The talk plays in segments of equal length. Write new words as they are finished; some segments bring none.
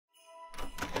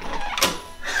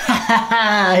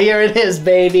Here it is,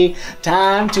 baby.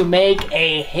 Time to make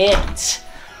a hit.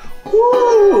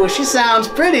 Woo! She sounds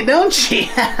pretty, don't she?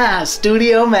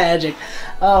 Studio magic.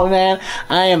 Oh man,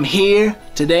 I am here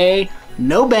today.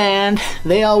 No band.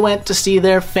 They all went to see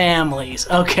their families.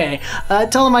 Okay,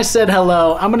 tell them I said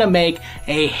hello. I'm gonna make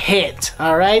a hit,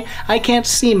 alright? I can't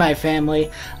see my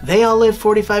family. They all live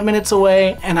 45 minutes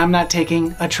away, and I'm not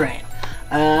taking a train.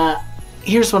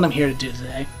 Here's what I'm here to do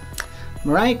today.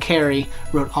 Mariah Carey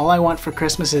wrote All I Want for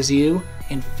Christmas Is You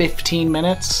in 15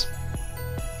 minutes.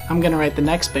 I'm gonna write the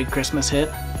next big Christmas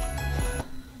hit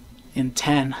in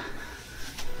 10.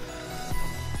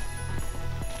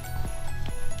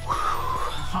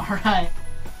 Alright,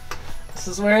 this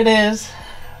is where it is.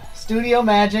 Studio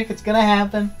magic, it's gonna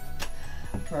happen.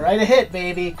 Write a hit,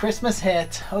 baby. Christmas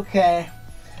hit. Okay.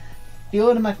 Feel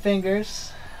it in my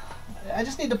fingers. I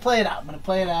just need to play it out. I'm gonna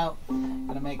play it out. I'm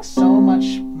gonna make so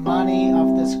much money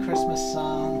off this Christmas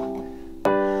song.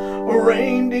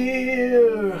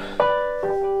 Reindeer.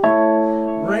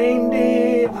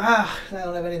 Reindeer. I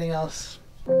don't have anything else.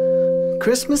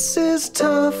 Christmas is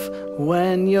tough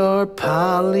when you're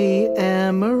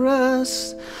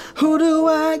polyamorous. Who do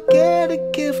I get a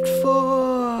gift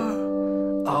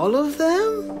for? All of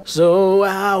them? So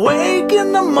I wake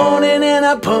in the morning and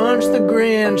I punch the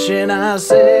Grinch and I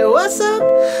say, what's up?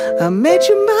 I made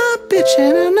you my bitch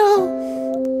and I know.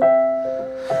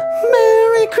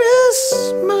 Merry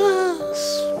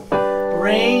Christmas.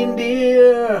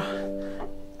 Reindeer.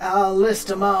 I'll list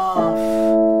them off.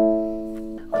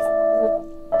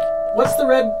 What's the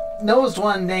red-nosed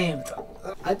one named?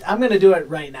 I'm gonna do it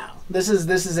right now. This is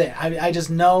it. I just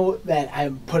know that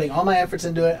I'm putting all my efforts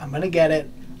into it. I'm gonna get it.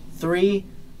 3,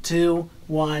 2,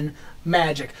 1,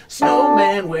 magic.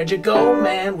 Snowman, where'd you go,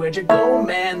 man? Where'd you go,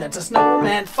 man? That's a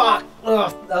snowman. Fuck.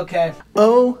 Ugh. Okay.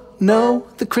 Oh no,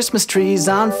 the Christmas tree's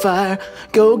on fire.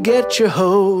 Go get your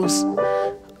hose.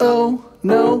 Oh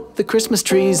no, the Christmas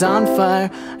tree's on fire,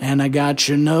 and I got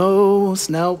your nose.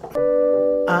 Nope.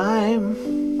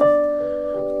 I'm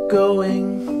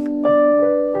going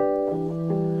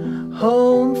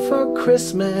home for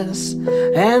Christmas,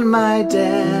 and my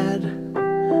dad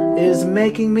is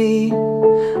making me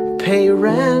pay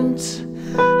rent.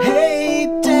 Hey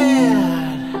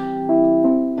Dad,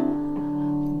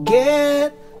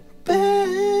 get back.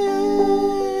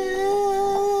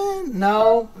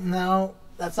 No,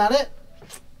 that's not it.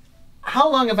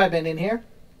 How long have I been in here?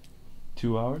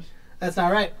 2 hours. That's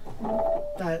not right.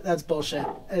 That's bullshit.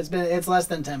 It's less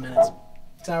than 10 minutes.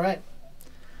 It's all right.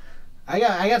 I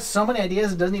got so many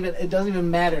ideas. It doesn't even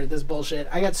matter. This bullshit.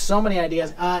 I got so many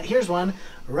ideas. Here's one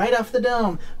right off the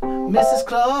dome. Mrs.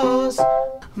 Claus,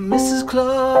 Mrs.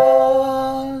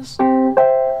 Claus,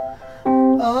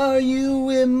 are you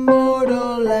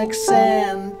immortal like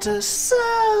Santa?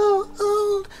 So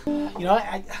old. You know,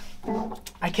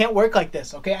 I can't work like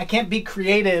this. Okay, I can't be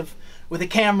creative with a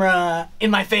camera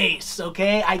in my face,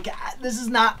 okay? This is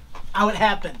not how it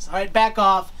happens. All right, back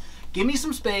off. Give me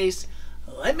some space.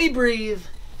 Let me breathe.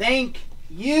 Thank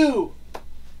you,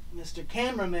 Mr.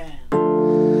 Cameraman.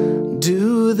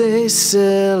 Do they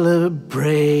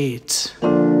celebrate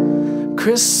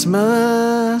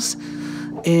Christmas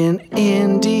in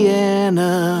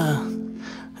Indiana?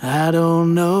 I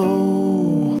don't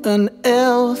know. An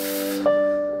elf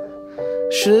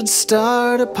should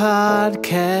start a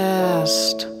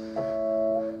podcast.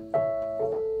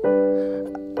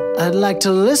 I'd like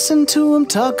to listen to them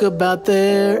talk about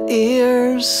their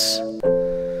ears.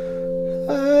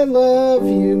 I love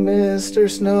you, Mr.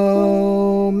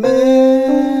 Snowman,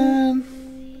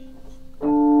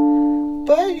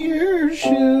 but your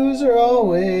shoes are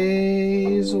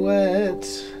always wet.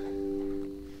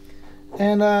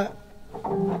 And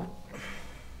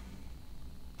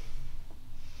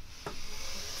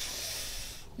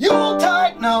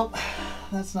Yuletide? No,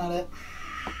 that's not it.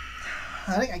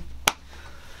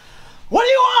 What do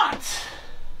you want?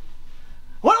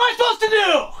 What am I supposed to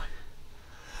do?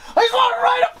 I just want to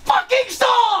write a fucking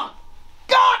song!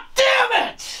 God damn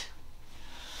it!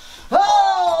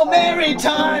 Oh, merry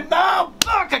time. Oh,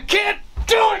 fuck, I can't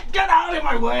do it. Get out of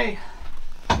my way.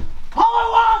 All I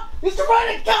want is to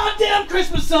write a goddamn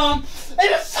Christmas song.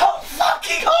 And it's so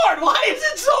fucking hard. Why is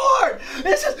it so hard?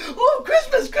 It's just, oh,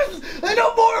 Christmas, Christmas. I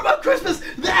know more about Christmas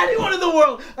than anyone in the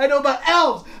world. I know about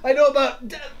elves. I know about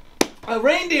a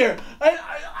reindeer.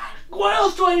 What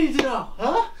else do I need to know?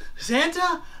 Huh?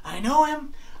 Santa? I know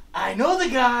him. I know the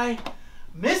guy.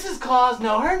 Mrs. Claus,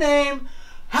 know her name.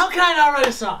 How can I not write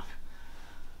a song?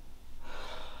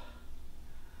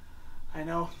 I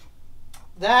know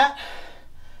that.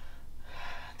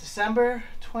 December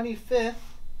 25th.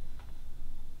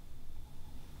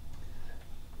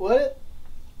 What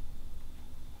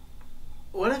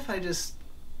if I just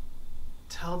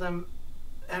tell them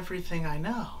everything I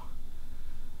know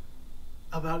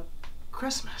about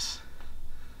Christmas?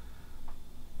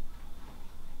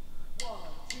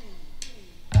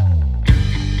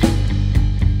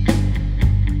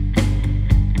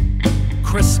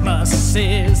 Christmas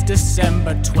is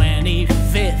December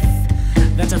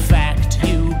 25th. That's a fact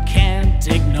you can't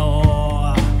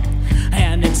ignore.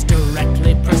 And it's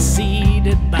directly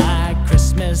preceded by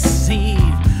Christmas Eve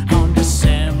on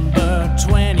December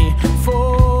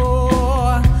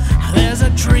 24. There's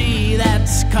a tree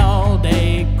that's called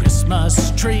a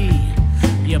Christmas tree.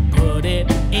 You put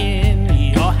it in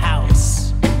your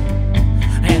house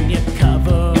and you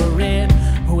cover it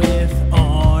with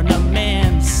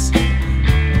ornaments.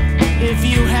 If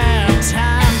you have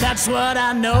time, that's what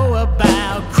I know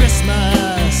about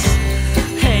Christmas.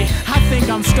 Hey, I think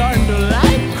I'm starting to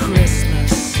like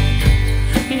Christmas.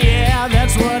 Yeah,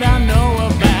 that's what I know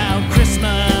about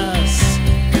Christmas.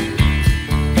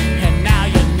 And now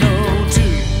you know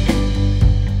too.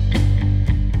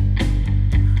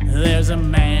 There's a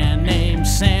man named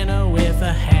Santa with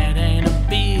a hat and a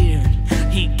beard.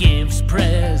 He gives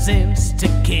presents to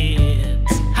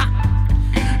kids. Ha!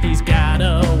 He's got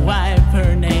a wife,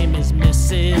 her name is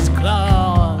Mrs.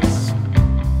 Claus.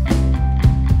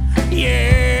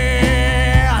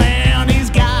 Yeah, and he's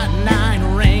got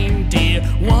 9 reindeer,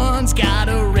 one's got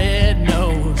a red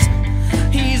nose.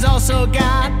 He's also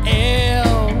got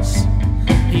elves.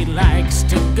 He likes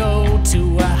to go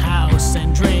to a house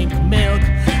and drink milk.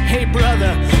 Hey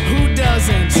brother, who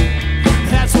doesn't?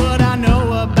 That's what I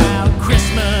know about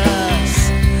Christmas.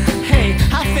 Hey,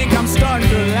 I think I'm starting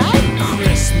to like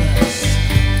Christmas.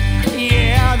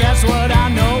 Yeah, that's what I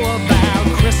know about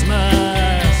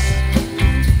Christmas.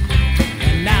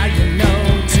 And now you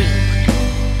know too.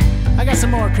 I got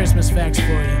some more Christmas facts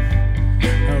for you.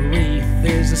 A wreath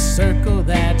is a circle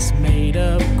that's made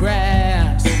of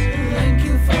grass. Thank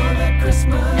you for that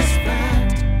Christmas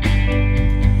fact.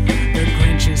 The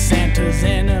Grinch is Santa's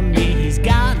enemy. He's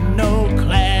got no